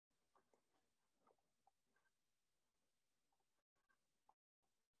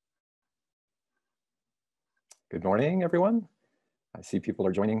Good morning, everyone. I see people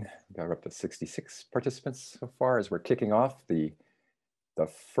are joining. We're up to 66 participants so far as we're kicking off the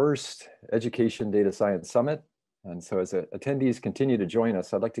first Education Data Science Summit. And so as attendees continue to join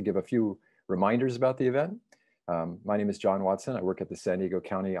us, I'd like to give a few reminders about the event. My name is John Watson. I work at the San Diego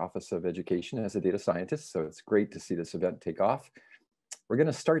County Office of Education as a data scientist, so it's great to see this event take off. We're going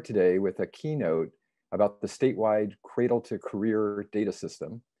to start today with a keynote about the statewide Cradle to Career data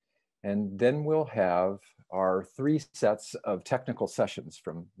system. And then we'll have our 3 sets of technical sessions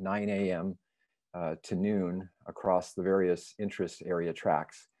from 9 a.m. To noon across the various interest area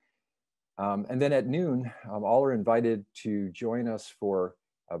tracks. And then at noon, all are invited to join us for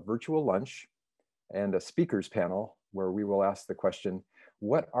a virtual lunch and a speakers panel where we will ask the question,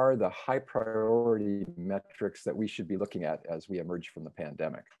 what are the high priority metrics that we should be looking at as we emerge from the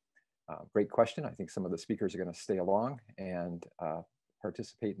pandemic? Great question. I think some of the speakers are going to stay along and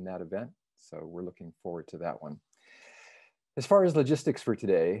participate in that event. So we're looking forward to that one. As far as logistics for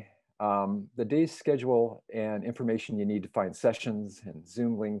today, the day's schedule and information you need to find sessions and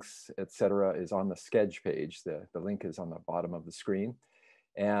Zoom links, etc., is on the Schedule page. The link is on the bottom of the screen.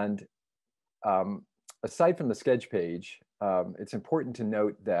 And aside from the Schedule page, it's important to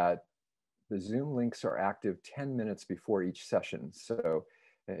note that the Zoom links are active 10 minutes before each session. So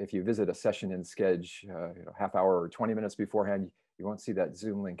if you visit a session in Schedule, half hour or 20 minutes beforehand, you won't see that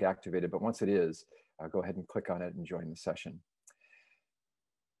Zoom link activated, but once it is, go ahead and click on it and join the session.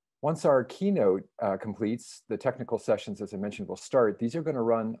 Once our keynote completes, the technical sessions, as I mentioned, will start. These are going to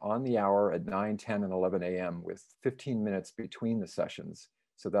run on the hour at 9, 10, and 11 a.m. with 15 minutes between the sessions.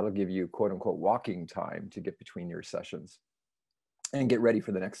 So that'll give you quote unquote walking time to get between your sessions and get ready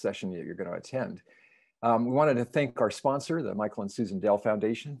for the next session that you're going to attend. We wanted to thank our sponsor, the Michael and Susan Dale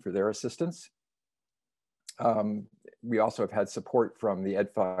Foundation, for their assistance. We also have had support from the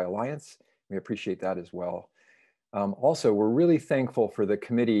EdFi Alliance. We appreciate that as well. Also, we're really thankful for the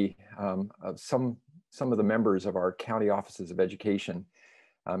committee of some of the members of our county offices of education,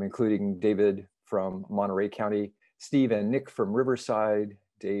 including David from Monterey County, Steve and Nick from Riverside,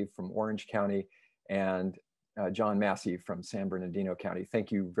 Dave from Orange County, and John Massey from San Bernardino County.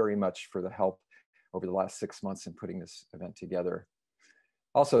 Thank you very much for the help over the last 6 months in putting this event together.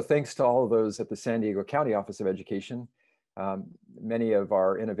 Also, thanks to all of those at the San Diego County Office of Education. Many of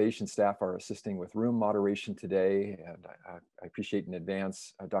our innovation staff are assisting with room moderation today, and I appreciate in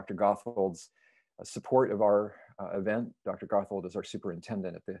advance Dr. Gothold's support of our event. Dr. Gothold is our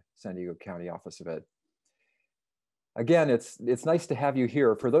superintendent at the San Diego County Office of Ed. Again, it's nice to have you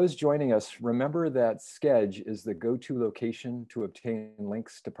here. For those joining us, remember that Schedule is the go-to location to obtain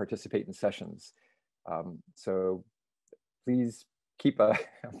links to participate in sessions. So please keep a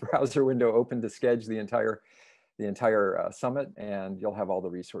browser window open to Schedule the entire summit, and you'll have all the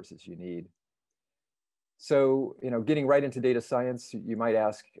resources you need. So, getting right into data science, you might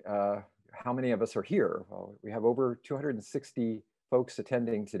ask, how many of us are here? Well, we have over 260 folks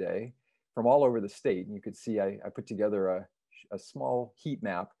attending today from all over the state. And you could see I put together a small heat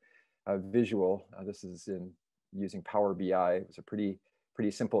map, visual. This is using Power BI. It was a pretty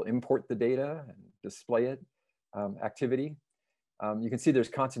simple import the data and display it activity. You can see there's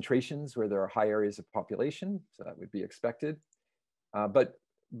concentrations where there are high areas of population, so that would be expected. But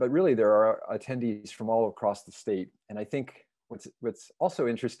really there are attendees from all across the state. And I think what's also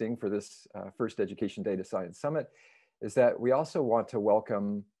interesting for this first Education Data Science Summit is that we also want to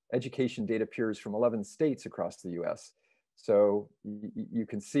welcome education data peers from 11 states across the US. So you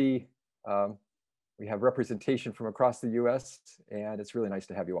can see we have representation from across the US, and it's really nice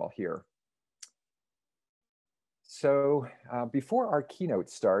to have you all here. So before our keynote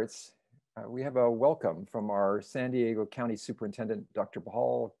starts, we have a welcome from our San Diego County Superintendent, Dr.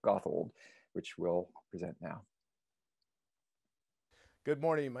 Paul Gothold, which we'll present now. Good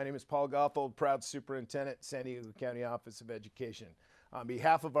morning. My name is Paul Gothold, proud superintendent, San Diego County Office of Education. On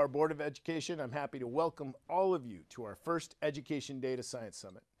behalf of our Board of Education, I'm happy to welcome all of you to our first Education Data Science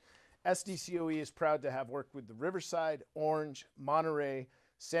Summit. SDCOE is proud to have worked with the Riverside, Orange, Monterey,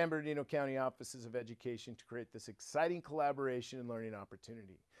 San Bernardino County Offices of Education to create this exciting collaboration and learning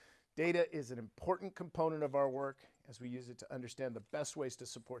opportunity. Data is an important component of our work as we use it to understand the best ways to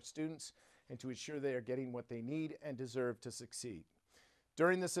support students and to ensure they are getting what they need and deserve to succeed.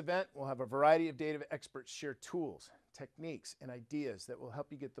 During this event, we'll have a variety of data experts share tools, techniques, and ideas that will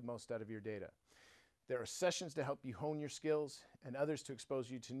help you get the most out of your data. There are sessions to help you hone your skills and others to expose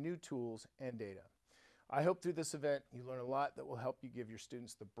you to new tools and data. I hope through this event you learn a lot that will help you give your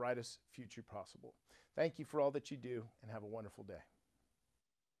students the brightest future possible. Thank you for all that you do, and have a wonderful day.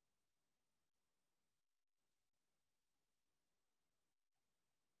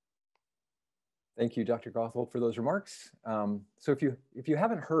 Thank you, Dr. Gothold, for those remarks. So if you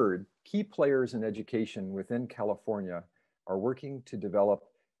haven't heard, key players in education within California are working to develop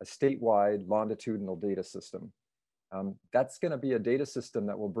a statewide longitudinal data system. That's going to be a data system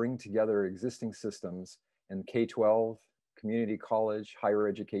that will bring together existing systems in K-12, community college, higher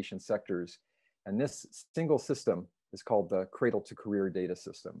education sectors. And this single system is called the Cradle to Career Data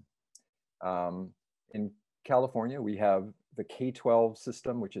System. In California, we have the K-12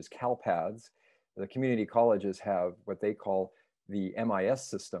 system, which is CalPads. The community colleges have what they call the MIS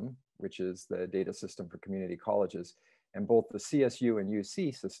system, which is the data system for community colleges. And both the CSU and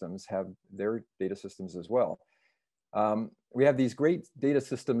UC systems have their data systems as well. We have these great data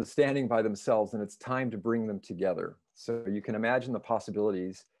systems standing by themselves, and it's time to bring them together. So you can imagine the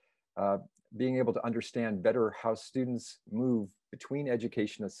possibilities, being able to understand better how students move between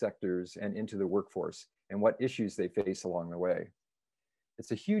educational sectors and into the workforce, and what issues they face along the way.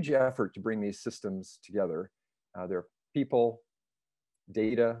 It's a huge effort to bring these systems together. There are people,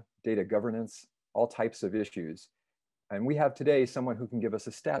 data governance, all types of issues. And we have today someone who can give us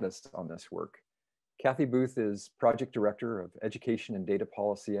a status on this work. Kathy Booth is Project Director of Education and Data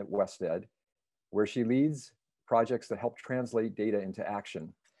Policy at WestEd, where she leads projects that help translate data into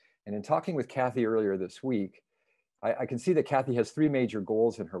action. And in talking with Kathy earlier this week, I can see that Kathy has three major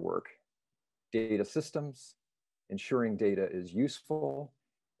goals in her work: data systems, ensuring data is useful,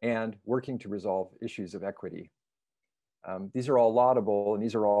 and working to resolve issues of equity. These are all laudable, and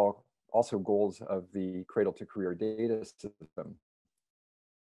these are all also goals of the Cradle to Career Data System.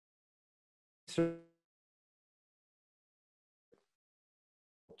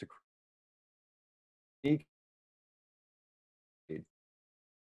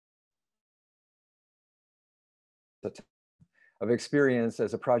 Of experience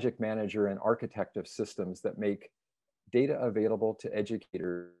as a project manager and architect of systems that make data available to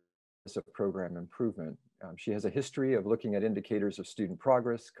educators of program improvement. She has a history of looking at indicators of student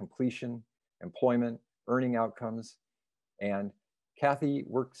progress, completion, employment, earning outcomes, and Kathy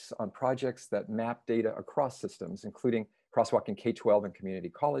works on projects that map data across systems, including crosswalking K-12 and community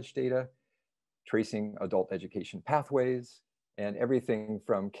college data, tracing adult education pathways, and everything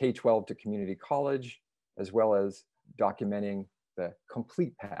from K-12 to community college, as well as documenting the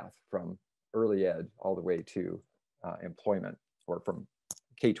complete path from early ed all the way to employment, or from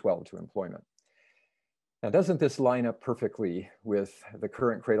K-12 to employment. Now, doesn't this line up perfectly with the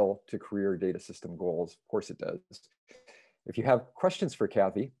current Cradle to Career Data System goals? Of course it does. If you have questions for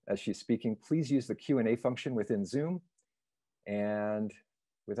Kathy as she's speaking, please use the Q&A function within Zoom. And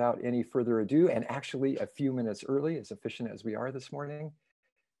without any further ado, and actually a few minutes early, as efficient as we are this morning,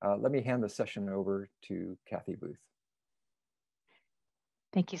 let me hand the session over to Kathy Booth.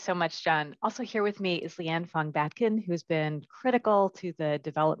 Thank you so much, John. Also here with me is Leanne Fong-Batkin, who's been critical to the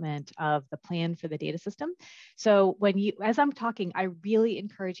development of the plan for the data system. So as I'm talking, I really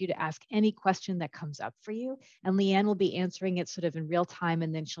encourage you to ask any question that comes up for you. And Leanne will be answering it sort of in real time,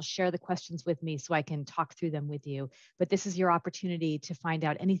 and then she'll share the questions with me so I can talk through them with you. But this is your opportunity to find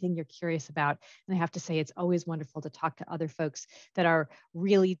out anything you're curious about. And I have to say, it's always wonderful to talk to other folks that are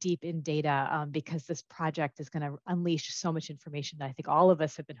really deep in data, because this project is going to unleash so much information that I think all of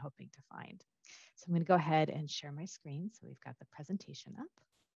us have been hoping to find. So I'm going to go ahead and share my screen. So we've got the presentation up.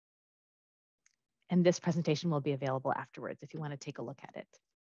 And this presentation will be available afterwards if you want to take a look at it.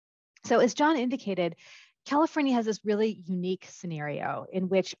 So as John indicated, California has this really unique scenario in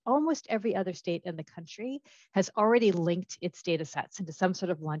which almost every other state in the country has already linked its data sets into some sort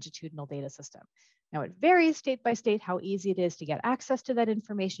of longitudinal data system. Now, it varies state by state how easy it is to get access to that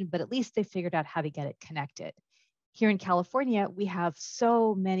information, but at least they figured out how to get it connected. Here in California, we have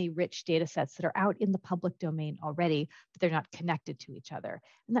so many rich data sets that are out in the public domain already, but they're not connected to each other.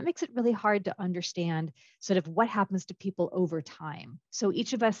 And that makes it really hard to understand sort of what happens to people over time. So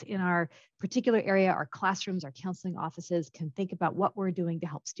each of us in our particular area, our classrooms, our counseling offices, can think about what we're doing to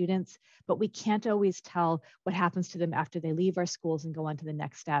help students, but we can't always tell what happens to them after they leave our schools and go on to the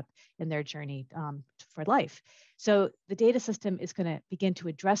next step in their journey for life. So the data system is going to begin to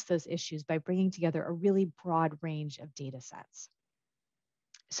address those issues by bringing together a really broad range of data sets.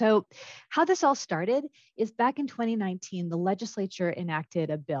 So how this all started is back in 2019, the legislature enacted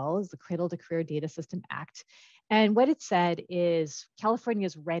a bill, the Cradle to Career Data System Act. And what it said is California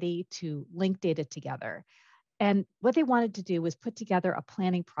is ready to link data together. And what they wanted to do was put together a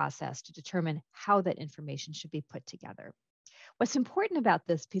planning process to determine how that information should be put together. What's important about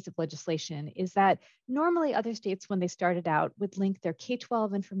this piece of legislation is that normally other states, when they started out, would link their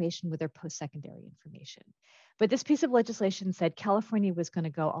K-12 information with their post-secondary information. But this piece of legislation said California was going to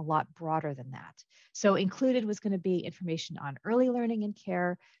go a lot broader than that. So included was going to be information on early learning and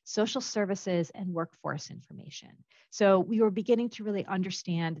care, social services, and workforce information. So we were beginning to really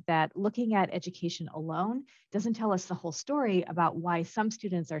understand that looking at education alone doesn't tell us the whole story about why some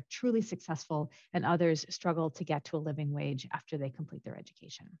students are truly successful and others struggle to get to a living wage after they complete their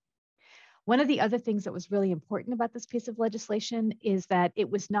education. One of the other things that was really important about this piece of legislation is that it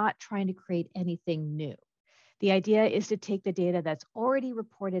was not trying to create anything new. The idea is to take the data that's already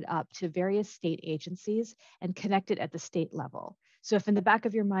reported up to various state agencies and connect it at the state level. So if in the back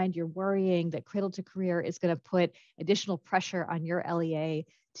of your mind, you're worrying that Cradle to Career is going to put additional pressure on your LEA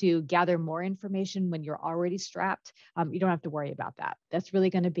to gather more information when you're already strapped, you don't have to worry about that. That's really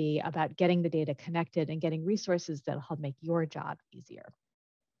going to be about getting the data connected and getting resources that'll help make your job easier.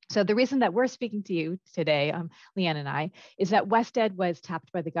 So the reason that we're speaking to you today, Leanne and I, is that WestEd was tapped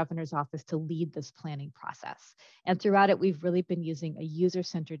by the governor's office to lead this planning process. And throughout it, we've really been using a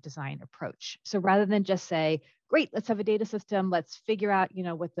user-centered design approach. So rather than just say, great, let's have a data system, let's figure out,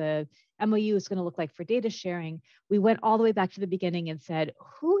 what the MOU is going to look like for data sharing, we went all the way back to the beginning and said,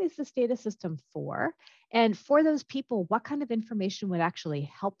 who is this data system for? And for those people, what kind of information would actually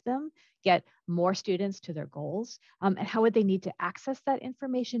help them get more students to their goals? And how would they need to access that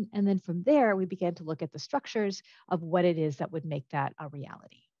information? And then from there, we began to look at the structures of what it is that would make that a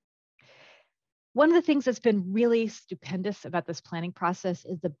reality. One of the things that's been really stupendous about this planning process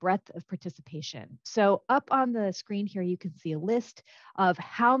is the breadth of participation. So up on the screen here, you can see a list of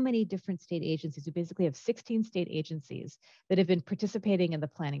how many different state agencies. We basically have 16 state agencies that have been participating in the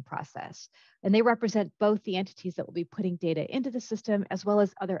planning process. And they represent both the entities that will be putting data into the system as well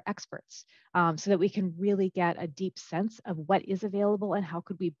as other experts, so that we can really get a deep sense of what is available and how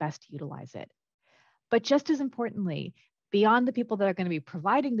could we best utilize it. But just as importantly, beyond the people that are going to be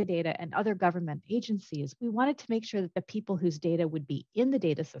providing the data and other government agencies, we wanted to make sure that the people whose data would be in the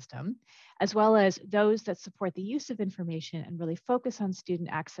data system, as well as those that support the use of information and really focus on student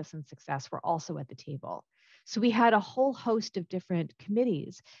access and success, were also at the table. So we had a whole host of different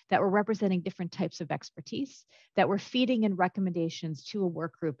committees that were representing different types of expertise that were feeding in recommendations to a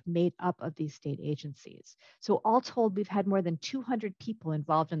work group made up of these state agencies. So all told, we've had more than 200 people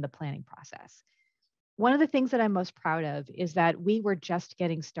involved in the planning process. One of the things that I'm most proud of is that we were just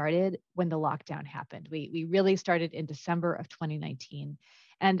getting started when the lockdown happened. We really started in December of 2019.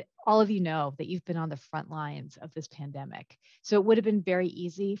 And all of you know that you've been on the front lines of this pandemic. So it would have been very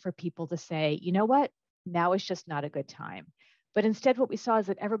easy for people to say, you know what, now is just not a good time. But instead, what we saw is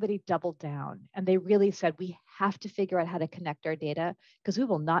that everybody doubled down and they really said, we have to figure out how to connect our data because we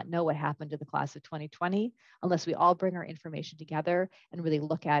will not know what happened to the class of 2020 unless we all bring our information together and really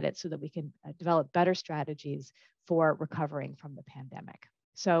look at it so that we can develop better strategies for recovering from the pandemic.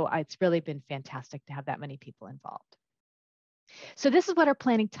 So it's really been fantastic to have that many people involved. So this is what our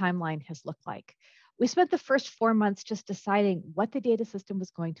planning timeline has looked like. We spent the first 4 months just deciding what the data system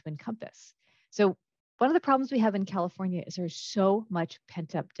was going to encompass. So one of the problems we have in California is there's so much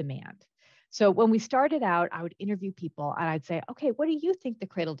pent-up demand. So when we started out, I would interview people and I'd say, okay, what do you think the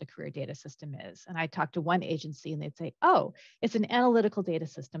Cradle to Career data system is? And I'd talk to one agency and they'd say, oh, it's an analytical data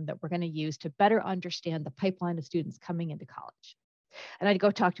system that we're going to use to better understand the pipeline of students coming into college. And I'd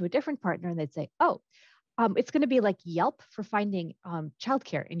go talk to a different partner and they'd say, oh, it's going to be like Yelp for finding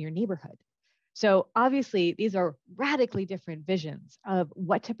childcare in your neighborhood. So obviously, these are radically different visions of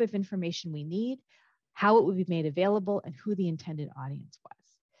what type of information we need, how it would be made available, and who the intended audience was.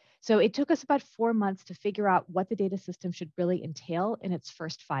 So it took us about 4 months to figure out what the data system should really entail in its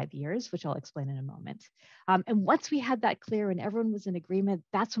first 5 years, which I'll explain in a moment. And once we had that clear and everyone was in agreement,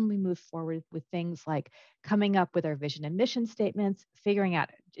 that's when we moved forward with things like coming up with our vision and mission statements, figuring out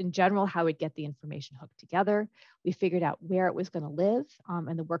in general how we'd get the information hooked together. We figured out where it was going to live,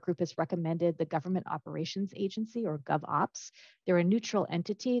 and the work group has recommended the Government Operations Agency, or GovOps. They're a neutral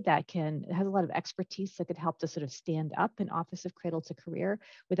entity that has a lot of expertise that could help to sort of stand up an Office of Cradle to Career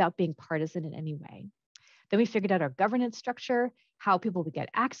without being partisan in any way. Then we figured out our governance structure, how people would get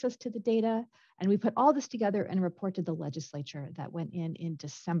access to the data, and we put all this together and report to the legislature that went in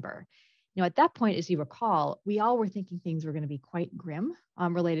December. Now, at that point, as you recall, we all were thinking things were going to be quite grim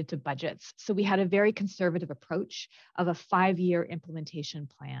related to budgets. So we had a very conservative approach of a 5-year implementation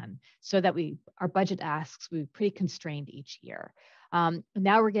plan so that our budget asks, we were pretty constrained each year.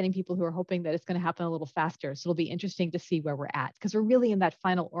 Now we're getting people who are hoping that it's going to happen a little faster. So it'll be interesting to see where we're at, because we're really in that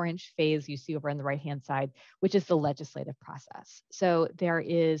final orange phase you see over on the right-hand side, which is the legislative process. So there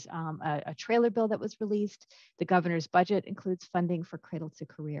is a trailer bill that was released. The governor's budget includes funding for Cradle to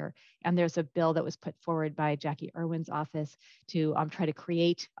Career. And there's a bill that was put forward by Jackie Irwin's office to try to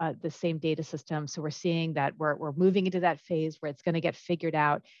create the same data system. So we're seeing that we're moving into that phase where it's going to get figured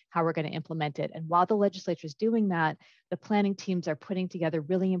out how we're going to implement it. And while the legislature is doing that, the planning teams are putting together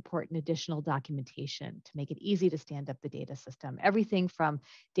really important additional documentation to make it easy to stand up the data system. Everything from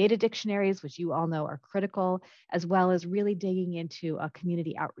data dictionaries, which you all know are critical, as well as really digging into a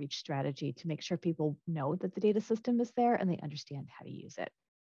community outreach strategy to make sure people know that the data system is there and they understand how to use it.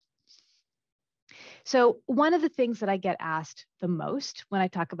 So one of the things that I get asked the most when I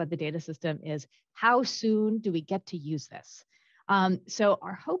talk about the data system is, how soon do we get to use this? So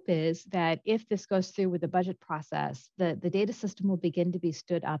our hope is that if this goes through with the budget process, the data system will begin to be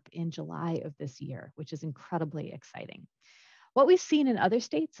stood up in July of this year, which is incredibly exciting. What we've seen in other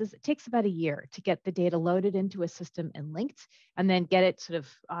states is it takes about a year to get the data loaded into a system and linked, and then get it sort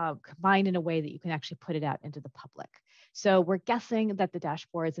of combined in a way that you can actually put it out into the public. So we're guessing that the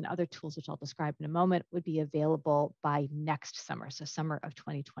dashboards and other tools, which I'll describe in a moment, would be available by next summer, so summer of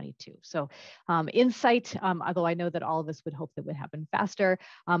 2022. So in sight, although I know that all of us would hope that would happen faster,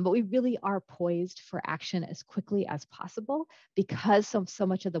 but we really are poised for action as quickly as possible, because so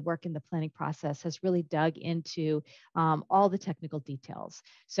much of the work in the planning process has really dug into all the technical details.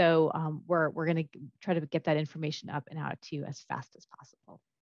 So we're going to try to get that information up and out to you as fast as possible.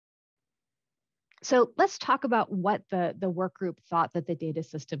 So let's talk about what the work group thought that the data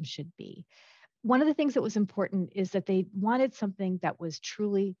system should be. One of the things that was important is that they wanted something that was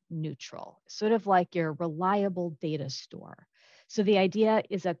truly neutral, sort of like your reliable data store. So the idea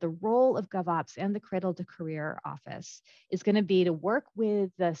is that the role of GovOps and the Cradle to Career office is going to be to work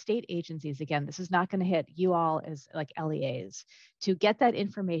with the state agencies. Again, this is not going to hit you all as like LEAs, to get that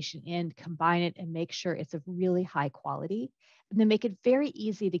information in, combine it, and make sure it's of really high quality, and then make it very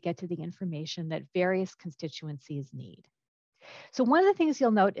easy to get to the information that various constituencies need. So one of the things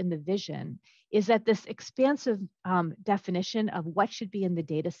you'll note in the vision is that this expansive definition of what should be in the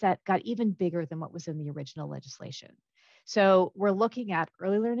data set got even bigger than what was in the original legislation. So we're looking at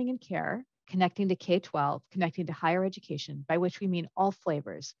early learning and care, connecting to K-12, connecting to higher education, by which we mean all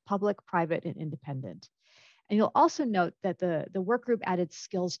flavors, public, private, and independent. And you'll also note that the work group added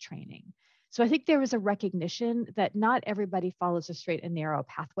skills training. So I think there was a recognition that not everybody follows a straight and narrow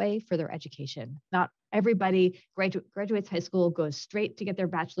pathway for their education. Not everybody graduates high school, goes straight to get their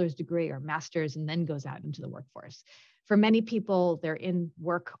bachelor's degree or master's, and then goes out into the workforce. For many people, they're in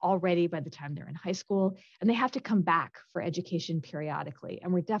work already by the time they're in high school, and they have to come back for education periodically.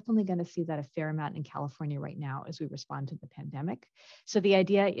 And we're definitely going to see that a fair amount in California right now as we respond to the pandemic. So the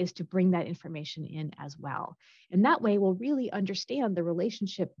idea is to bring that information in as well. And that way we'll really understand the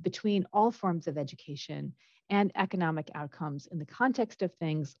relationship between all forms of education and economic outcomes in the context of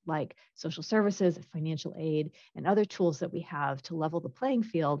things like social services, financial aid, and other tools that we have to level the playing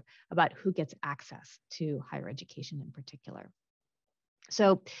field about who gets access to higher education in particular.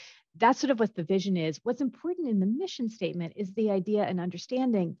 So that's sort of what the vision is. What's important in the mission statement is the idea and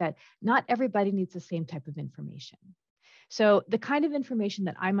understanding that not everybody needs the same type of information. So the kind of information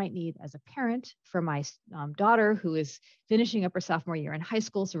that I might need as a parent for my daughter who is finishing up her sophomore year in high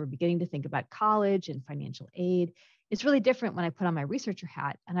school, so we're beginning to think about college and financial aid, it's really different when I put on my researcher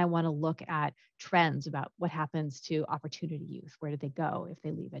hat and I want to look at trends about what happens to opportunity youth. Where do they go if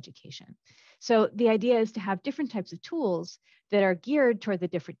they leave education? So the idea is to have different types of tools that are geared toward the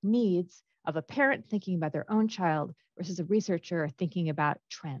different needs of a parent thinking about their own child versus a researcher thinking about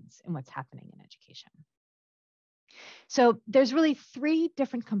trends and what's happening in education. So there's really three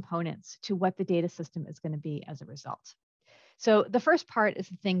different components to what the data system is going to be as a result. So the first part is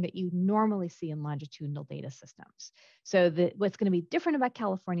the thing that you normally see in longitudinal data systems. So what's going to be different about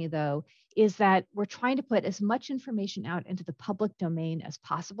California, though, is that we're trying to put as much information out into the public domain as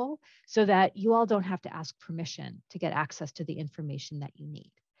possible so that you all don't have to ask permission to get access to the information that you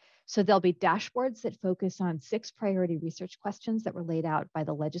need. So there'll be dashboards that focus on 6 priority research questions that were laid out by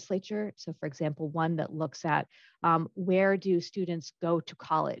the legislature. So for example, one that looks at where do students go to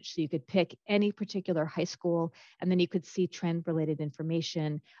college? So you could pick any particular high school, and then you could see trend-related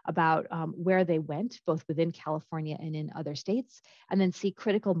information about where they went, both within California and in other states, and then see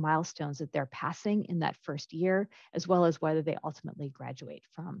critical milestones that they're passing in that first year, as well as whether they ultimately graduate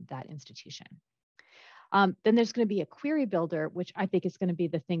from that institution. Then there's going to be a query builder, which I think is going to be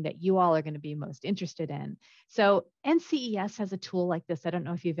the thing that you all are going to be most interested in. So NCES has a tool like this. I don't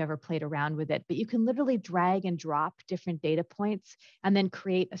know if you've ever played around with it, but you can literally drag and drop different data points and then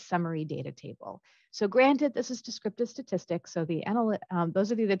create a summary data table. So granted, this is descriptive statistics. So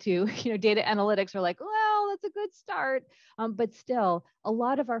those of you that do data analytics are like, well, that's a good start. But still, a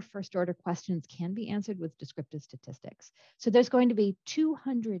lot of our first order questions can be answered with descriptive statistics. So there's going to be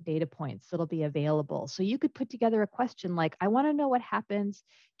 200 data points that'll be available. So you could put together a question like, I want to know what happens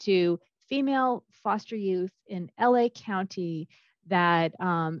to female foster youth in LA County that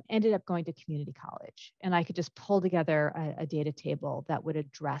ended up going to community college. And I could just pull together a data table that would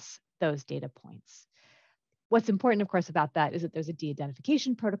address those data points. What's important, of course, about that is that there's a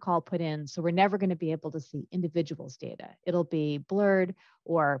de-identification protocol put in, so we're never going to be able to see individuals' data. It'll be blurred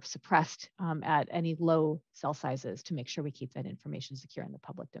or suppressed at any low cell sizes to make sure we keep that information secure in the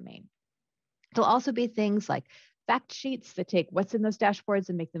public domain. There'll also be things like fact sheets that take what's in those dashboards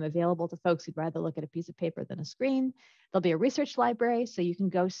and make them available to folks who'd rather look at a piece of paper than a screen. There'll be a research library, so you can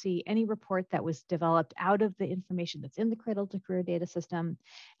go see any report that was developed out of the information that's in the Cradle to Career data system.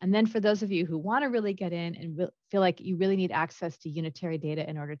 And then for those of you who want to really get in and feel like you really need access to unitary data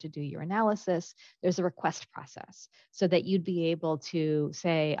in order to do your analysis, there's a request process so that you'd be able to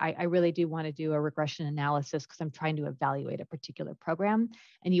say, I really do want to do a regression analysis because I'm trying to evaluate a particular program,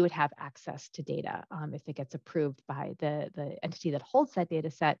 and you would have access to data if it gets approved by the entity that holds that data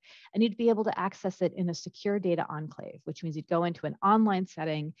set, and you'd be able to access it in a secure data enclave, which means you'd go into an online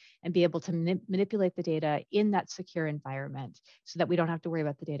setting and be able to manipulate the data in that secure environment so that we don't have to worry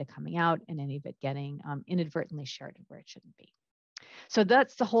about the data coming out and any of it getting inadvertently shared where it shouldn't be. So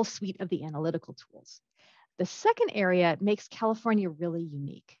that's the whole suite of the analytical tools. The second area makes California really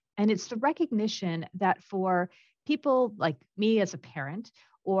unique, and it's the recognition that for people like me as a parent,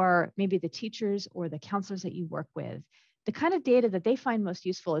 or maybe the teachers or the counselors that you work with, the kind of data that they find most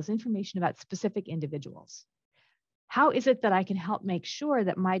useful is information about specific individuals. How is it that I can help make sure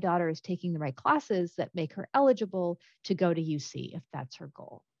that my daughter is taking the right classes that make her eligible to go to UC if that's her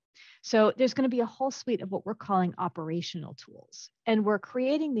goal? So there's going to be a whole suite of what we're calling operational tools. And we're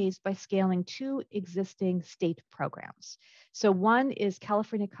creating these by scaling two existing state programs. So one is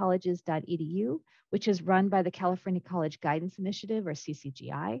californiacolleges.edu, which is run by the California College Guidance Initiative, or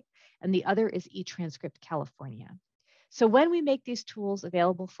CCGI, and the other is eTranscript California. So when we make these tools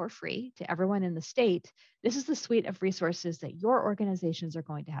available for free to everyone in the state, this is the suite of resources that your organizations are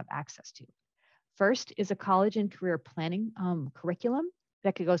going to have access to. First is a college and career planning curriculum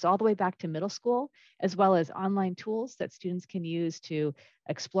that goes all the way back to middle school, as well as online tools that students can use to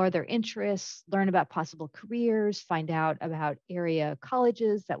explore their interests, learn about possible careers, find out about area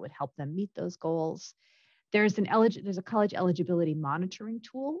colleges that would help them meet those goals. There's a college eligibility monitoring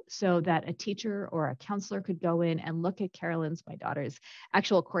tool so that a teacher or a counselor could go in and look at Carolyn's, my daughter's,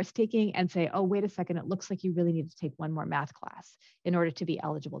 actual course taking and say, oh, wait a second, it looks like you really need to take one more math class in order to be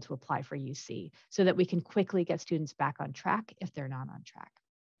eligible to apply for UC, so that we can quickly get students back on track if they're not on track.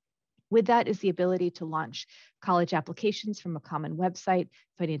 With that is the ability to launch college applications from a common website,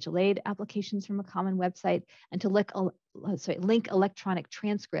 financial aid applications from a common website, and to link electronic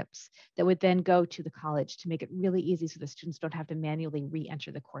transcripts that would then go to the college to make it really easy so the students don't have to manually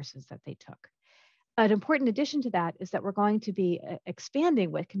re-enter the courses that they took. An important addition to that is that we're going to be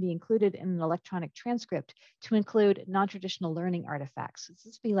expanding what can be included in an electronic transcript to include non-traditional learning artifacts. So this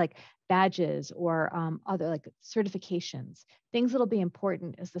would be like badges or other like certifications, things that'll be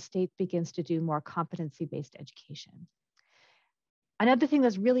important as the state begins to do more competency-based education. Another thing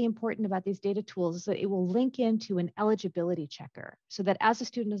that's really important about these data tools is that it will link into an eligibility checker so that as a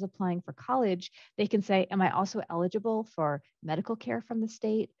student is applying for college, they can say, am I also eligible for medical care from the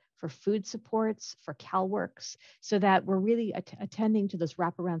state, for food supports, for CalWorks, so that we're really attending to those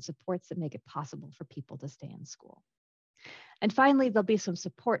wraparound supports that make it possible for people to stay in school. And finally, there'll be some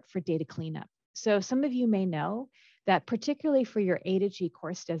support for data cleanup. So some of you may know that particularly for your A to G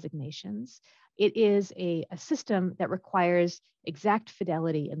course designations, it is a system that requires exact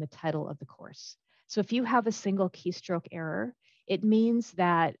fidelity in the title of the course. So if you have a single keystroke error, it means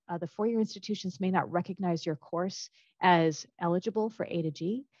that the four-year institutions may not recognize your course as eligible for A to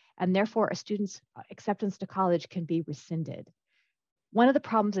G, and therefore a student's acceptance to college can be rescinded. One of the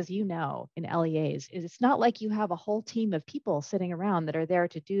problems, as you know, in LEAs is it's not like you have a whole team of people sitting around that are there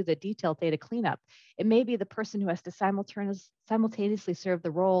to do the detailed data cleanup. It may be the person who has to simultaneously serve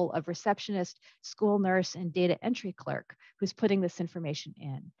the role of receptionist, school nurse, and data entry clerk who's putting this information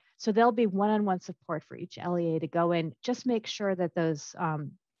in. So there'll be one-on-one support for each LEA to go in, just make sure that those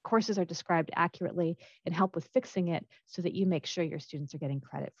courses are described accurately and help with fixing it so that you make sure your students are getting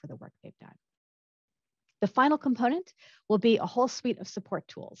credit for the work they've done. The final component will be a whole suite of support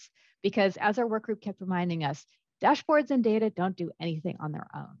tools, because as our work group kept reminding us, dashboards and data don't do anything on their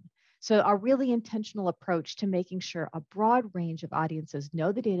own. So our really intentional approach to making sure a broad range of audiences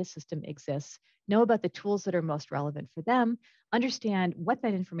know the data system exists, know about the tools that are most relevant for them, understand what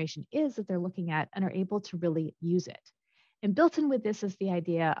that information is that they're looking at, and are able to really use it. And built in with this is the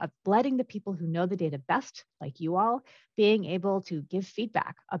idea of letting the people who know the data best, like you all, being able to give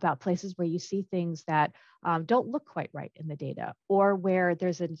feedback about places where you see things that don't look quite right in the data, or where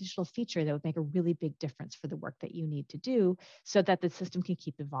there's an additional feature that would make a really big difference for the work that you need to do so that the system can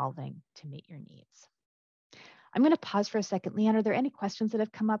keep evolving to meet your needs. I'm going to pause for a second. Leanne, are there any questions that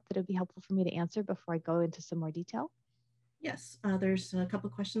have come up that would be helpful for me to answer before I go into some more detail? Yes, there's a couple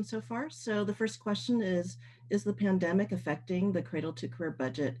of questions so far. So the first question is the pandemic affecting the Cradle to Career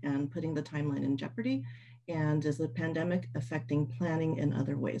budget and putting the timeline in jeopardy? And is the pandemic affecting planning in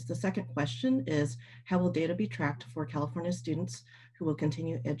other ways? The second question is, how will data be tracked for California students who will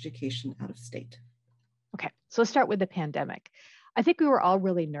continue education out of state? Okay, so let's start with the pandemic. I think we were all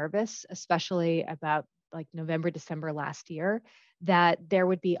really nervous, especially about like November, December last year, that there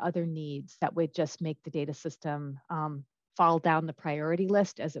would be other needs that would just make the data system fall down the priority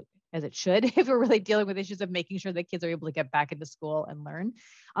list as it should, if we're really dealing with issues of making sure that kids are able to get back into school and learn.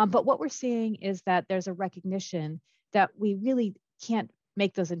 But what we're seeing is that there's a recognition that we really can't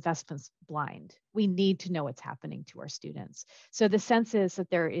make those investments blind. We need to know what's happening to our students. So the sense is that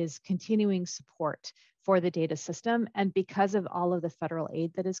there is continuing support for the data system. And because of all of the federal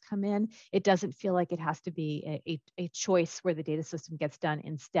aid that has come in, it doesn't feel like it has to be a choice where the data system gets done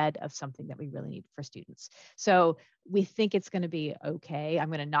instead of something that we really need for students. So we think it's going to be okay. I'm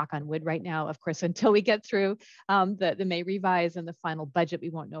going to knock on wood right now. Of course, until we get through the May revise and the final budget, we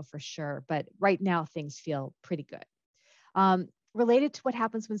won't know for sure. But right now, things feel pretty good. Related to what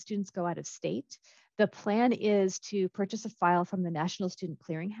happens when students go out of state, the plan is to purchase a file from the National Student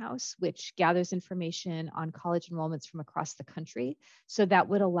Clearinghouse, which gathers information on college enrollments from across the country. So that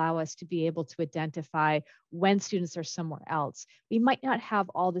would allow us to be able to identify when students are somewhere else. We might not have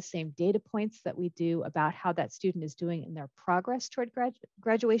all the same data points that we do about how that student is doing in their progress toward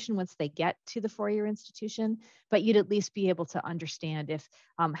graduation once they get to the four-year institution, but you'd at least be able to understand if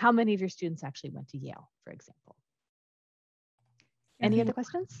how many of your students actually went to Yale, for example. Any other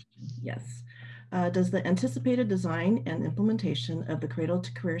questions? Yes. Does the anticipated design and implementation of the Cradle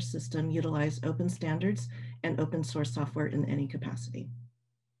to Career system utilize open standards and open source software in any capacity?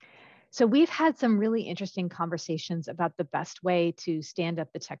 So we've had some really interesting conversations about the best way to stand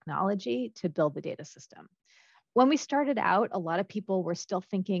up the technology to build the data system. When we started out, a lot of people were still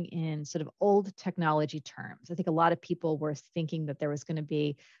thinking in sort of old technology terms. I think a lot of people were thinking that there was going to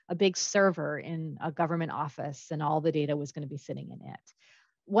be a big server in a government office and all the data was going to be sitting in it.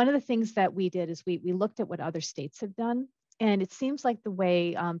 One of the things that we did is we looked at what other states have done. And it seems like the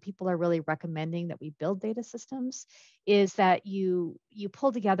way people are really recommending that we build data systems is that you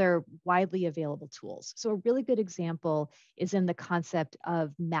pull together widely available tools. So a really good example is in the concept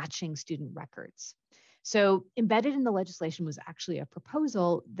of matching student records. So embedded in the legislation was actually a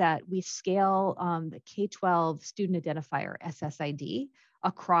proposal that we scale the K-12 student identifier SSID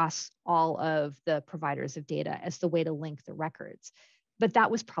across all of the providers of data as the way to link the records. But that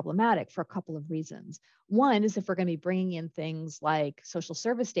was problematic for a couple of reasons. One is if we're going to be bringing in things like social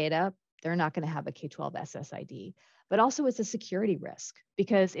service data, they're not going to have a K-12 SSID. But also it's a security risk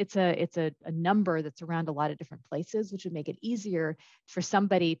because it's a number that's around a lot of different places, which would make it easier for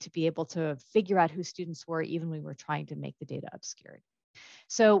somebody to be able to figure out who students were even when we were trying to make the data obscured.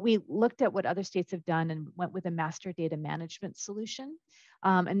 So we looked at what other states have done and went with a master data management solution.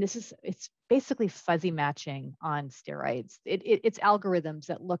 And it's basically fuzzy matching on steroids. It's algorithms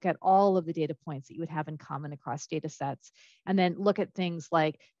that look at all of the data points that you would have in common across data sets, and then look at things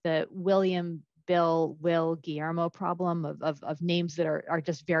like the William, Bill, Will, Guillermo problem of names that are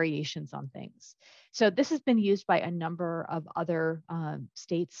just variations on things. So this has been used by a number of other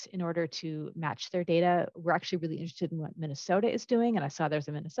states in order to match their data. We're actually really interested in what Minnesota is doing. And I saw there's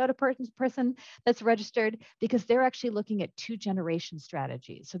a Minnesota person that's registered because they're actually looking at 2-generation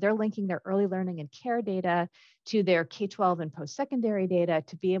strategies. So they're linking their early learning and care data to their K-12 and post-secondary data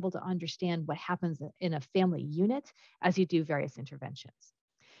to be able to understand what happens in a family unit as you do various interventions.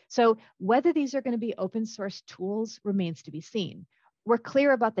 So whether these are going to be open source tools remains to be seen. We're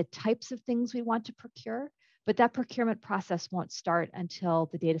clear about the types of things we want to procure, but that procurement process won't start until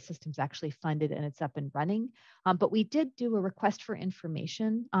the data system's actually funded and it's up and running. But we did do a request for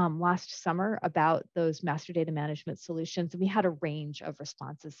information last summer about those master data management solutions, and we had a range of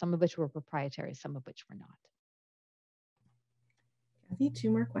responses, some of which were proprietary, some of which were not. Kathy,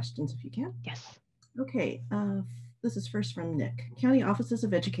 2 more questions if you can. Yes. Okay, this is first from Nick. County offices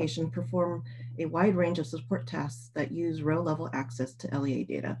of education perform a wide range of support tasks that use row-level access to LEA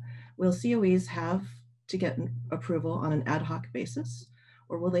data. Will COEs have to get approval on an ad hoc basis,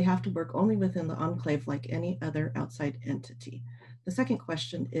 or will they have to work only within the enclave like any other outside entity? The second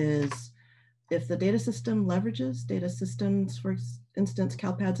question is, if the data system leverages data systems, for instance,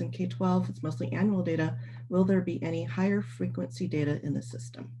 CalPADS and K-12, it's mostly annual data, will there be any higher frequency data in the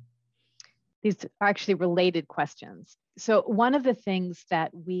system? These are actually related questions. So one of the things that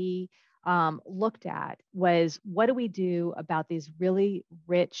we looked at was, what do we do about these really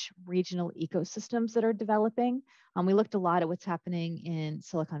rich regional ecosystems that are developing? We looked a lot at what's happening in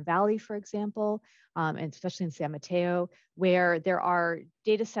Silicon Valley, for example, and especially in San Mateo, where there are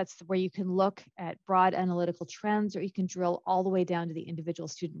data sets where you can look at broad analytical trends, or you can drill all the way down to the individual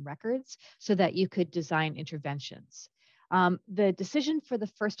student records so that you could design interventions. The decision for the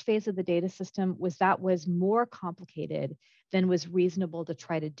first phase of the data system was that was more complicated than was reasonable to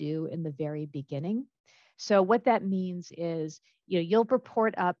try to do in the very beginning. So what that means is, you'll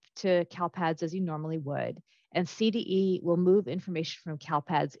report up to CalPADS as you normally would, and CDE will move information from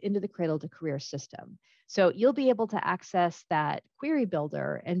CalPADS into the Cradle to Career system. So you'll be able to access that query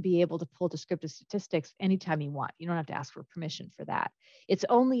builder and be able to pull descriptive statistics anytime you want. You don't have to ask for permission for that. It's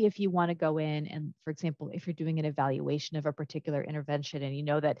only if you want to go in and, for example, if you're doing an evaluation of a particular intervention and you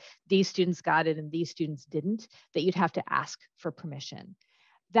know that these students got it and these students didn't, that you'd have to ask for permission.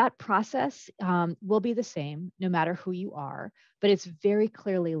 That process will be the same no matter who you are, but it's very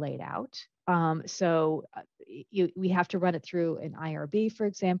clearly laid out. We have to run it through an IRB, for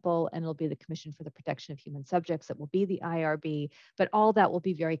example, and it'll be the Commission for the Protection of Human Subjects that will be the IRB, but all that will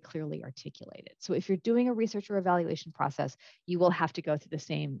be very clearly articulated. So if you're doing a research or evaluation process, you will have to go through the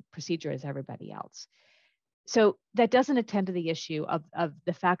same procedure as everybody else. So that doesn't attend to the issue of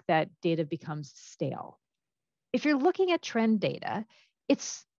the fact that data becomes stale. If you're looking at trend data,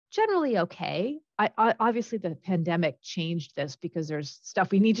 it's generally okay. Obviously, the pandemic changed this because there's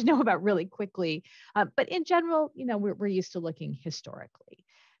stuff we need to know about really quickly. But in general, we're used to looking historically.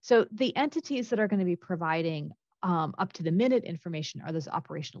 So the entities that are going to be providing up to the minute information are those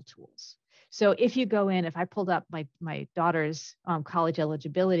operational tools. So if you go in, if I pulled up my daughter's college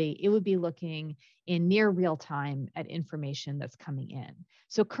eligibility, it would be looking in near real time at information that's coming in.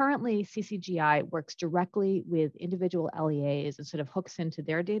 So currently CCGI works directly with individual LEAs and sort of hooks into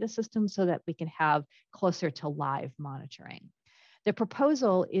their data system so that we can have closer to live monitoring. The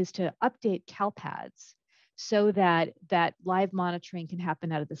proposal is to update CalPADS so that live monitoring can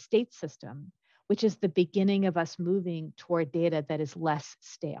happen out of the state system, which is the beginning of us moving toward data that is less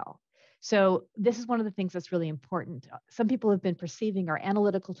stale. So this is one of the things that's really important. Some people have been perceiving our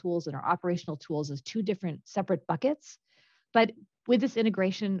analytical tools and our operational tools as two different separate buckets. But with this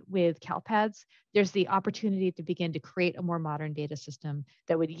integration with CalPADS, there's the opportunity to begin to create a more modern data system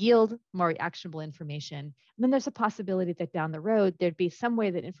that would yield more actionable information. And then there's a possibility that down the road, there'd be some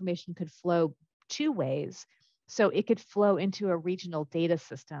way that information could flow two ways. So it could flow into a regional data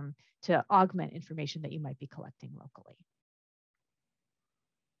system to augment information that you might be collecting locally.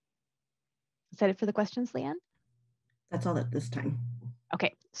 Is that it for the questions, Leanne? That's all at this time.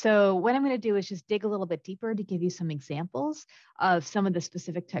 Okay, so what I'm going to do is just dig a little bit deeper to give you some examples of some of the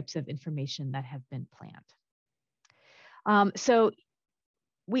specific types of information that have been planned. So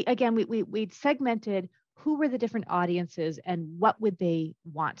we segmented who were the different audiences and what would they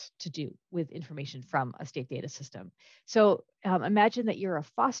want to do with information from a state data system. So imagine that you're a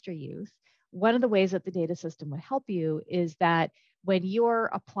foster youth. One of the ways that the data system would help you is that when you're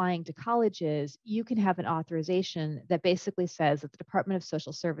applying to colleges, you can have an authorization that basically says that the Department of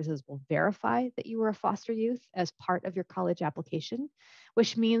Social Services will verify that you were a foster youth as part of your college application,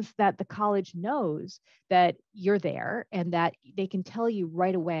 which means that the college knows that you're there and that they can tell you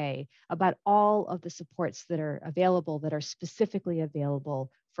right away about all of the supports that are available that are specifically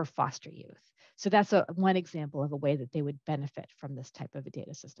available for foster youth. So that's one example of a way that they would benefit from this type of a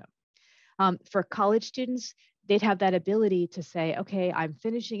data system. For college students, they'd have that ability to say, okay, I'm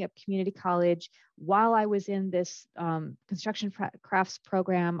finishing up community college. While I was in this construction crafts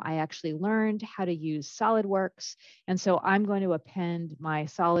program, I actually learned how to use SolidWorks. And so I'm going to append my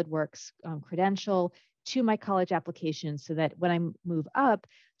SolidWorks credential to my college application so that when I move up,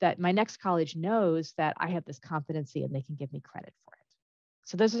 that my next college knows that I have this competency and they can give me credit for it.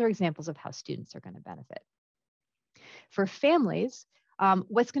 So those are examples of how students are going to benefit. For families,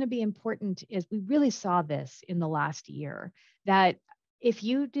 what's going to be important is we really saw this in the last year, that if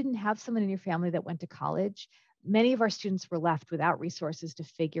you didn't have someone in your family that went to college, many of our students were left without resources to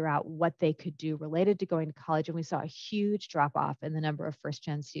figure out what they could do related to going to college. And we saw a huge drop off in the number of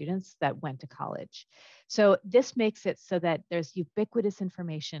first-gen students that went to college. So this makes it so that there's ubiquitous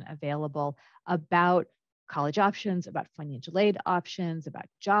information available about college options, about financial aid options, about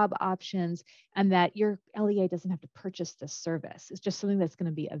job options, and that your LEA doesn't have to purchase this service. It's just something that's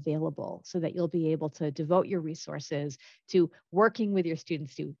going to be available so that you'll be able to devote your resources to working with your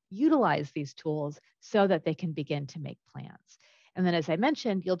students to utilize these tools so that they can begin to make plans. And then, as I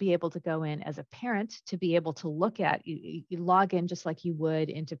mentioned, you'll be able to go in as a parent to be able to look at, you log in just like you would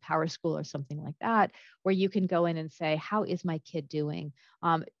into PowerSchool or something like that, where you can go in and say, how is my kid doing?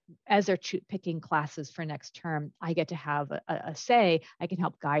 As they're picking classes for next term, I get to have a say. I can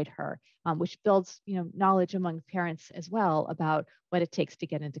help guide her, which builds knowledge among parents as well about what it takes to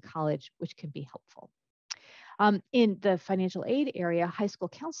get into college, which can be helpful. In the financial aid area, high school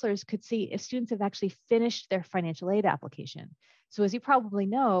counselors could see if students have actually finished their financial aid application. So as you probably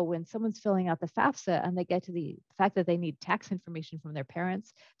know, when someone's filling out the FAFSA and they get to the fact that they need tax information from their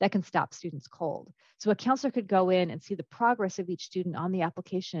parents, that can stop students cold. So a counselor could go in and see the progress of each student on the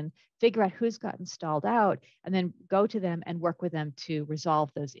application, figure out who's gotten stalled out, and then go to them and work with them to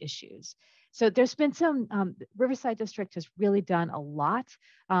resolve those issues. So there's been some, Riverside District has really done a lot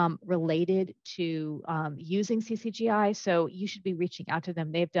related to using CCGI. So you should be reaching out to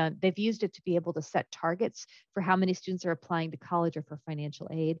them. They've used it to be able to set targets for how many students are applying to college or for financial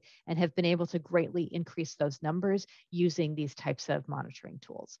aid, and have been able to greatly increase those numbers using these types of monitoring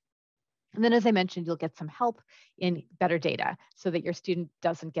tools. And then, as I mentioned, you'll get some help in better data so that your student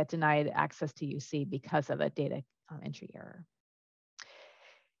doesn't get denied access to UC because of a data entry error.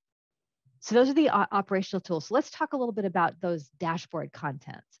 So those are the operational tools. So let's talk a little bit about those dashboard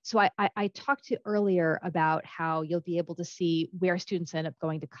contents. So I talked to you earlier about how you'll be able to see where students end up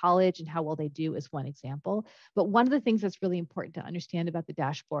going to college and how well they do as one example. But one of the things that's really important to understand about the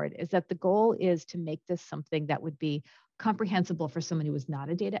dashboard is that the goal is to make this something that would be comprehensible for someone who is not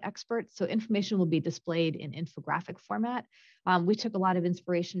a data expert. So information will be displayed in infographic format. We took a lot of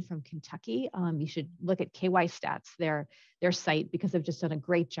inspiration from Kentucky. You should look at KY Stats, their site, because they've just done a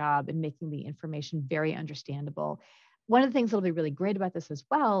great job in making the information very understandable. One of the things that'll be really great about this as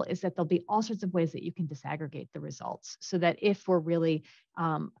well is that there'll be all sorts of ways that you can disaggregate the results so that if we're really,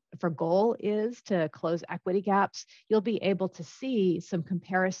 if our goal is to close equity gaps, you'll be able to see some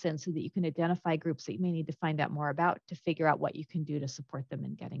comparisons so that you can identify groups that you may need to find out more about to figure out what you can do to support them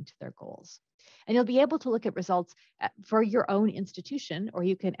in getting to their goals. And you'll be able to look at results for your own institution, or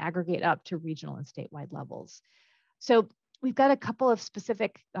you can aggregate up to regional and statewide levels. So we've got a couple of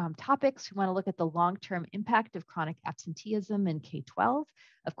specific topics. We want to look at the long-term impact of chronic absenteeism in K-12.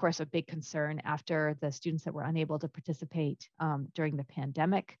 Of course, a big concern after the students that were unable to participate during the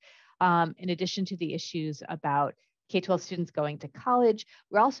pandemic. In addition to the issues about K-12 students going to college,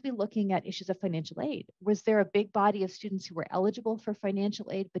 we'll also be looking at issues of financial aid. Was there a big body of students who were eligible for financial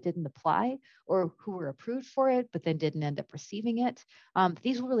aid but didn't apply, or who were approved for it but then didn't end up receiving it?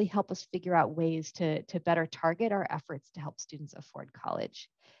 These will really help us figure out ways to better target our efforts to help students afford college.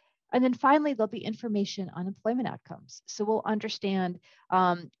 And then finally, there'll be information on employment outcomes. So we'll understand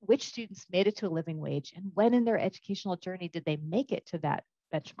which students made it to a living wage and when in their educational journey did they make it to that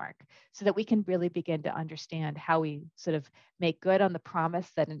benchmark, so that we can really begin to understand how we sort of make good on the promise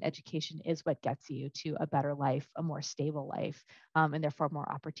that an education is what gets you to a better life, a more stable life, and therefore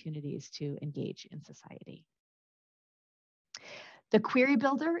more opportunities to engage in society. The query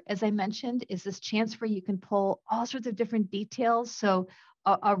builder, as I mentioned, is this chance where you can pull all sorts of different details. So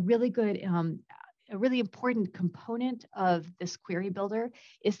a really good, a really important component of this query builder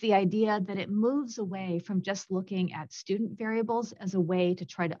is the idea that it moves away from just looking at student variables as a way to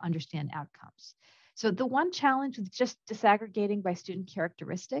try to understand outcomes. So the one challenge with just disaggregating by student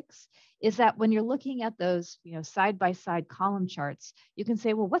characteristics is that when you're looking at those, side-by-side column charts, you can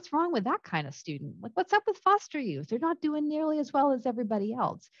say, well, what's wrong with that kind of student? Like, what's up with foster youth? They're not doing nearly as well as everybody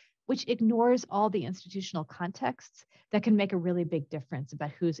else, which ignores all the institutional contexts that can make a really big difference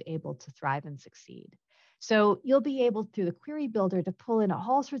about who's able to thrive and succeed. So you'll be able, through the query builder, to pull in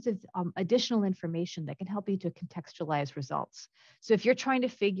all sorts of additional information that can help you to contextualize results. So if you're trying to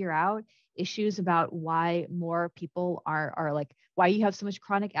figure out issues about why more people are like, why you have so much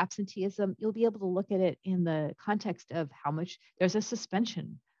chronic absenteeism, you'll be able to look at it in the context of how much there's a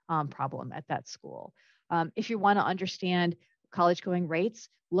suspension problem at that school. If you want to understand college going rates,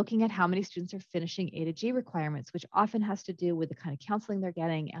 looking at how many students are finishing A to G requirements, which often has to do with the kind of counseling they're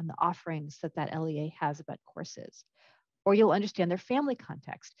getting and the offerings that that LEA has about courses. Or you'll understand their family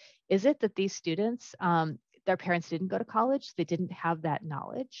context. Is it that these students, their parents didn't go to college, they didn't have that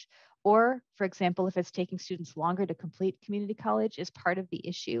knowledge? Or, for example, if it's taking students longer to complete community college, is part of the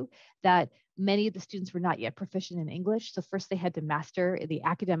issue that many of the students were not yet proficient in English. So first they had to master the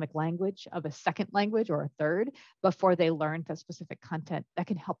academic language of a second language or a third before they learned the specific content that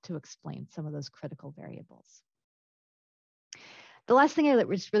can help to explain some of those critical variables. The last thing I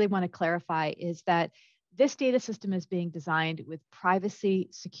just really want to clarify is that this data system is being designed with privacy,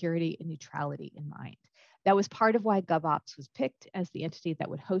 security, and neutrality in mind. That was part of why GovOps was picked as the entity that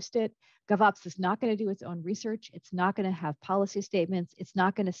would host it. GovOps is not going to do its own research. It's not going to have policy statements. It's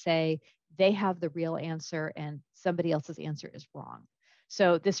not going to say they have the real answer and somebody else's answer is wrong.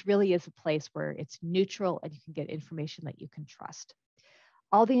 So this really is a place where it's neutral and you can get information that you can trust.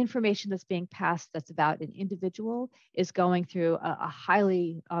 All the information that's being passed that's about an individual is going through a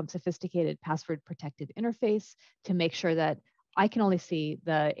highly sophisticated password protected interface to make sure that I can only see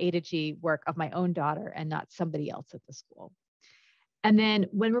the A to G work of my own daughter and not somebody else at the school. And then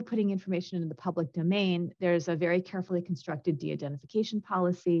when we're putting information in the public domain, there's a very carefully constructed de-identification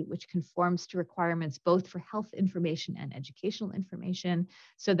policy, which conforms to requirements both for health information and educational information,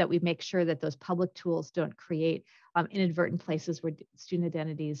 so that we make sure that those public tools don't create inadvertent places where student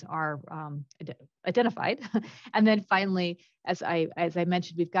identities are identified. And then finally, as I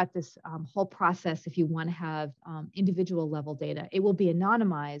mentioned, we've got this whole process. If you want to have individual level data, it will be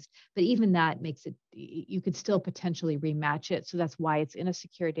anonymized, but even that makes it, you could still potentially rematch it. So that's why it's in a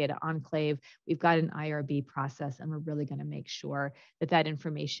secure data enclave. We've got an IRB process, and we're really going to make sure that that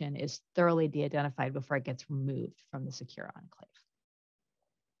information is thoroughly de-identified before it gets removed from the secure enclave.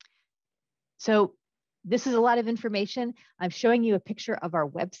 So this is a lot of information. I'm showing you a picture of our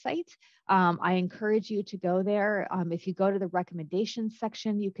website. I encourage you to go there. If you go to the recommendations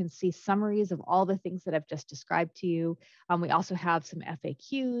section, you can see summaries of all the things that I've just described to you. We also have some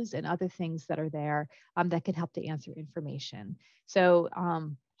FAQs and other things that are there that can help to answer information. So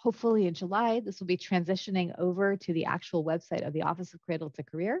hopefully in July, this will be transitioning over to the actual website of the Office of Cradle to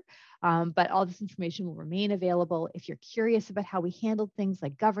Career. But all this information will remain available. If you're curious about how we handled things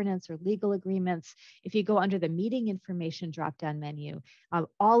like governance or legal agreements, if you go under the meeting information drop-down menu,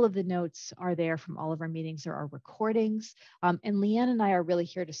 all of the notes are there from all of our meetings. There are recordings. And Leanne and I are really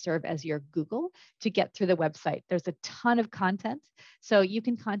here to serve as your Google to get through the website. There's a ton of content. So you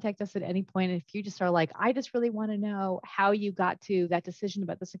can contact us at any point. If you just are like, I just really want to know how you got to that decision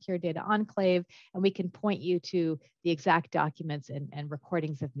about the secure data enclave, and we can point you to the exact documents and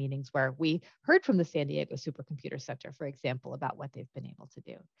recordings of meetings where we heard from the San Diego Supercomputer Center, for example, about what they've been able to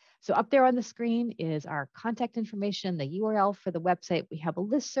do. So up there on the screen is our contact information, the URL for the website. We have a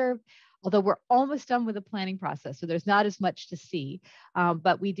listserv, although we're almost done with the planning process, so there's not as much to see,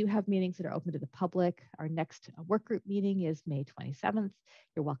 but we do have meetings that are open to the public. Our next work group meeting is May 27th.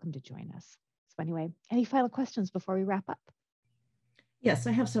 You're welcome to join us. So anyway, any final questions before we wrap up? Yes,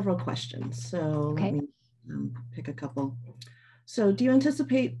 I have several questions. So Okay. let me pick a couple. So do you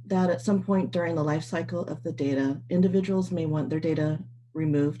anticipate that at some point during the life cycle of the data, individuals may want their data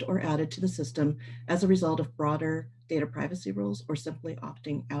removed or added to the system as a result of broader data privacy rules, or simply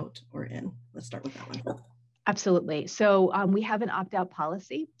opting out or in? Let's start with that one. Absolutely. So we have an opt-out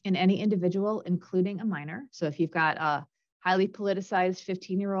policy in any individual, including a minor. So if you've got a highly politicized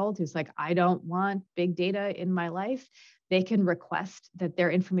 15-year-old who's like, I don't want big data in my life, they can request that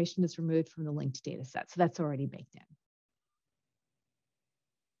their information is removed from the linked data set. So that's already baked in.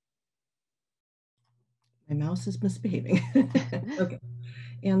 My mouse is misbehaving. Okay.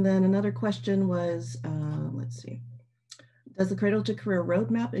 And then another question was, let's see. Does the Cradle to Career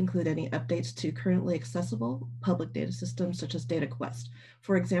roadmap include any updates to currently accessible public data systems such as DataQuest?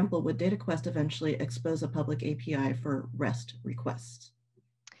 For example, would DataQuest eventually expose a public API for REST requests?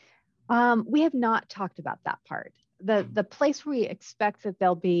 We have not talked about that part. The place where we expect that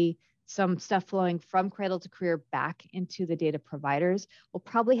there'll be some stuff flowing from Cradle to Career back into the data providers will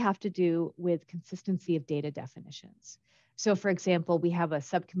probably have to do with consistency of data definitions. So for example, we have a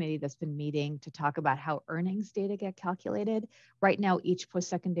subcommittee that's been meeting to talk about how earnings data get calculated. Right now, each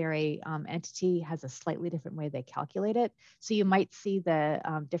post-secondary entity has a slightly different way they calculate it. So you might see the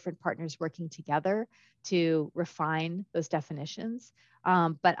different partners working together to refine those definitions.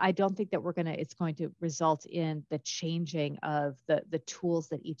 But I don't think that it's going to result in the changing of the tools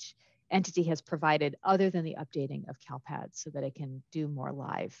that each entity has provided, other than the updating of CalPAD so that it can do more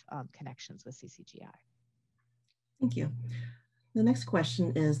live connections with CCGI. Thank you. The next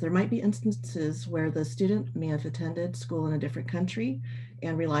question is, there might be instances where the student may have attended school in a different country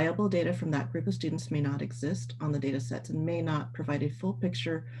and reliable data from that group of students may not exist on the data sets and may not provide a full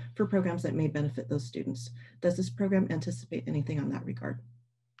picture for programs that may benefit those students. Does this program anticipate anything on that regard?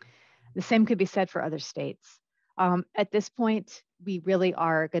 The same could be said for other states. At this point, we really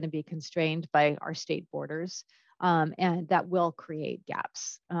are going to be constrained by our state borders, and that will create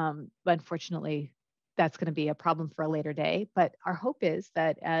gaps. But unfortunately, that's going to be a problem for a later day. But our hope is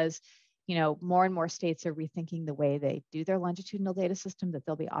that as more and more states are rethinking the way they do their longitudinal data system, that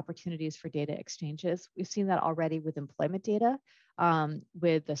there'll be opportunities for data exchanges. We've seen that already with employment data,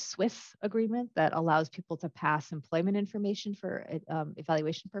 with the Swiss agreement that allows people to pass employment information for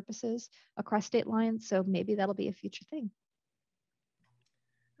evaluation purposes across state lines. So maybe that'll be a future thing.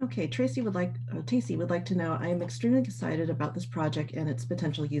 Okay, Tacey would like to know, I am extremely excited about this project and its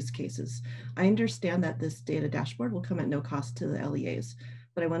potential use cases. I understand that this data dashboard will come at no cost to the LEAs,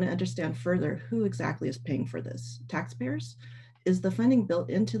 but I want to understand further who exactly is paying for this. Taxpayers? Is the funding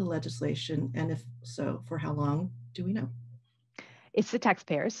built into the legislation? And if so, for how long do we know? It's the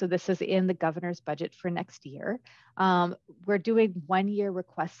taxpayers. So this is in the governor's budget for next year. We're doing 1-year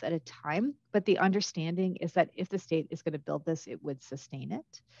requests at a time, but the understanding is that if the state is going to build this, it would sustain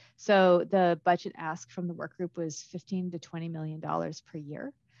it. So the budget ask from the work group was $15 to $20 million per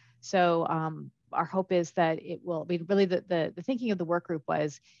year. So our hope is that it will, really the thinking of the work group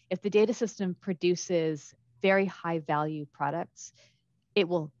was if the data system produces very high value products, it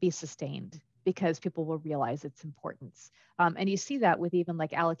will be sustained because people will realize its importance. And you see that with even like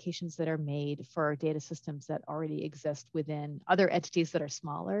allocations that are made for data systems that already exist within other entities that are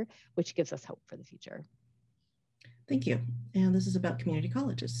smaller, which gives us hope for the future. Thank you. And this is about community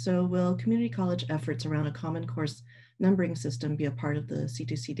colleges. So will community college efforts around a common course numbering system be a part of the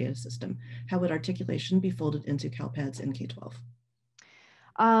C2C data system? How would articulation be folded into CalPADS and K-12?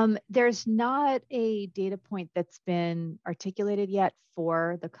 There's not a data point that's been articulated yet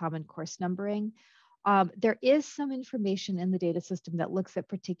for the common course numbering. There is some information in the data system that looks at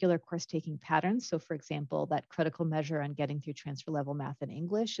particular course taking patterns. So for example, that critical measure on getting through transfer level math and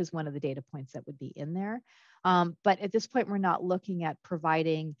English is one of the data points that would be in there. But at this point, we're not looking at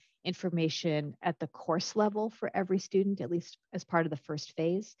providing information at the course level for every student, at least as part of the first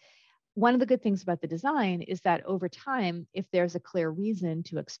phase. One of the good things about the design is that over time, if there's a clear reason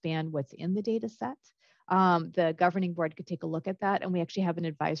to expand what's in the data set, the governing board could take a look at that. And we actually have an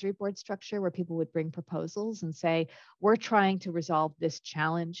advisory board structure where people would bring proposals and say, we're trying to resolve this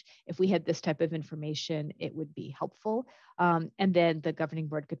challenge. If we had this type of information, it would be helpful. And then the governing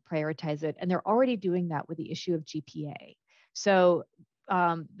board could prioritize it. And they're already doing that with the issue of GPA. So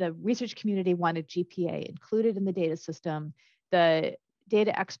the research community wanted GPA included in the data system. The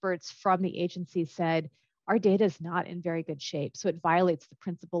data experts from the agency said, our data is not in very good shape. So it violates the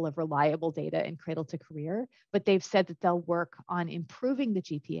principle of reliable data in cradle to career, but they've said that they'll work on improving the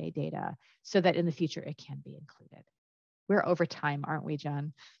GPA data so that in the future it can be included. We're over time, aren't we,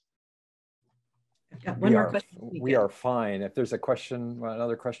 John? I've got one more question. We are fine. If there's a question,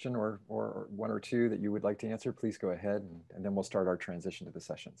 another question or one or two that you would like to answer, please go ahead and then we'll start our transition to the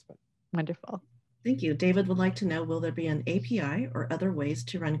sessions. But wonderful. Thank you. David would like to know, will there be an API or other ways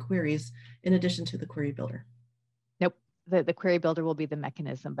to run queries in addition to the query builder? Nope. The query builder will be the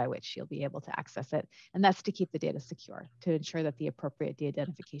mechanism by which you'll be able to access it. And that's to keep the data secure, to ensure that the appropriate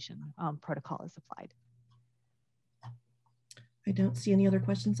de-identification protocol is applied. I don't see any other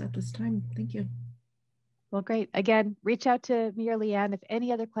questions at this time. Thank you. Well, great. Again, reach out to me or Leanne if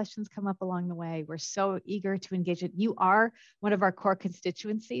any other questions come up along the way. We're so eager to engage it. You are one of our core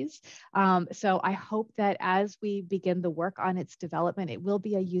constituencies. So I hope that as we begin the work on its development, it will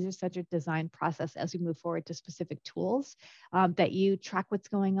be a user-centered design process as we move forward to specific tools, that you track what's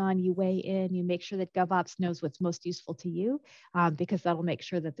going on, you weigh in, you make sure that GovOps knows what's most useful to you, because that'll make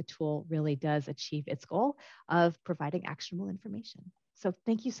sure that the tool really does achieve its goal of providing actionable information. So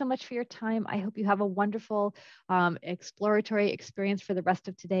thank you so much for your time. I hope you have a wonderful exploratory experience for the rest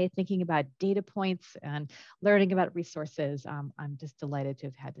of today, thinking about data points and learning about resources. I'm just delighted to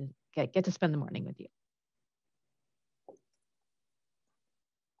have had to get to spend the morning with you.